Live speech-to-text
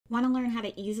Want to learn how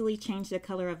to easily change the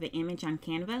color of the image on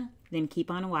Canva? Then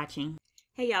keep on watching.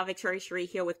 Hey y'all, Victoria Cherie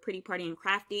here with Pretty Party and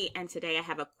Crafty, and today I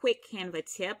have a quick Canva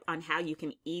tip on how you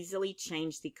can easily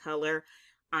change the color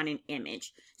on an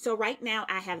image. So right now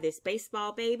I have this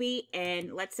baseball baby,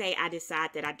 and let's say I decide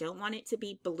that I don't want it to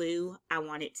be blue, I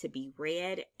want it to be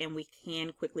red, and we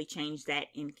can quickly change that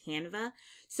in Canva.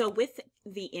 So with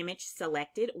the image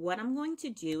selected, what I'm going to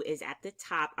do is at the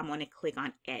top, I'm going to click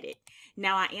on edit.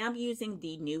 Now I am using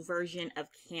the new version of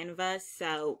Canva,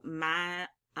 so my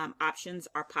options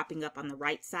are popping up on the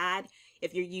right side.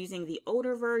 If you're using the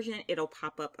older version, it'll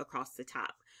pop up across the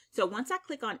top. So once I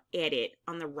click on edit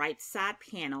on the right side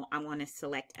panel, I'm going to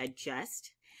select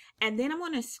adjust, and then I'm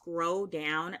going to scroll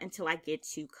down until I get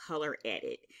to color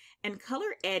edit. And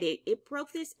color edit, it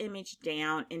broke this image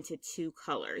down into two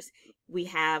colors. We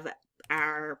have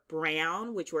our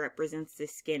brown, which represents the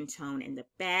skin tone and the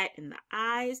bat and the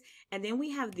eyes, and then we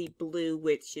have the blue,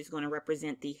 which is going to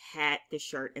represent the hat, the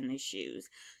shirt, and the shoes.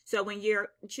 So when you're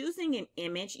choosing an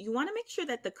image, you want to make sure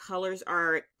that the colors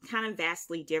are kind of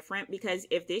vastly different, because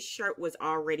if this shirt was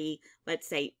already, let's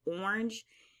say, orange,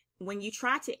 when you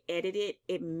try to edit it,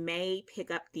 it may pick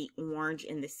up the orange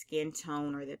in the skin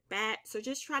tone or the bat. So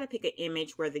just try to pick an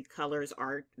image where the colors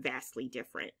are vastly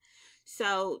different.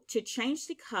 So to change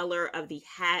the color of the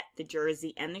hat, the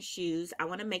jersey, and the shoes, I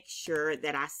want to make sure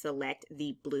that I select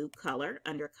the blue color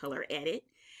under color edit.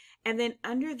 And then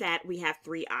under that, we have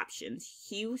three options: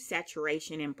 hue,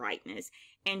 saturation, and brightness.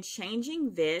 And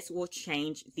changing this will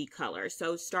change the color.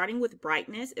 So starting with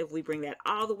brightness, if we bring that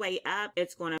all the way up,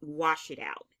 it's going to wash it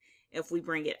out. If we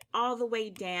bring it all the way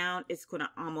down, it's going to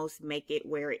almost make it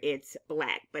where it's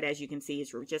black. But as you can see,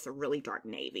 it's just a really dark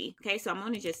navy. Okay, so I'm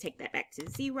going to just take that back to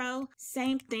 0.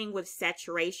 Same thing with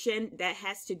saturation. That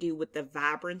has to do with the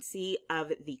vibrancy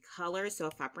of the color. So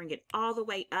if I bring it all the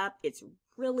way up, it's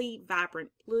really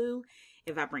vibrant blue.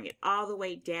 If I bring it all the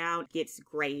way down, it gets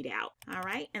grayed out. All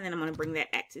right, and then I'm going to bring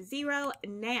that back to 0.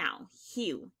 Now,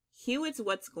 hue. Hue is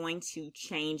what's going to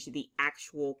change the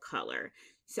actual color.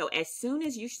 So as soon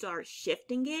as you start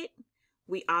shifting it,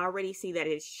 we already see that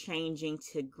it's changing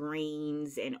to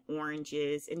greens and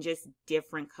oranges and just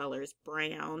different colors,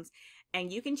 browns. And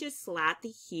you can just slide the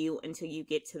hue until you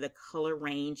get to the color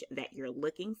range that you're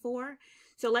looking for.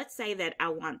 So let's say that I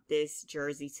want this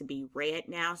jersey to be red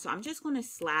now. So I'm just going to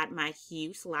slide my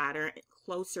hue slider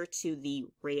closer to the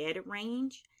red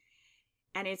range.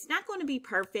 And it's not going to be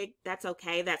perfect. That's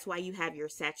okay. That's why you have your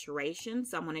saturation.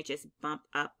 So I'm going to just bump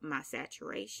up my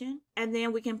saturation. And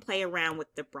then we can play around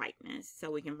with the brightness. So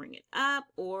we can bring it up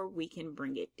or we can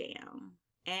bring it down.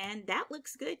 And that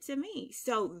looks good to me.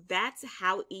 So that's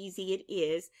how easy it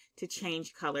is to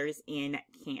change colors in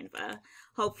Canva.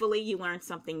 Hopefully you learned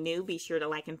something new. Be sure to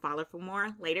like and follow for more.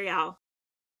 Later, y'all.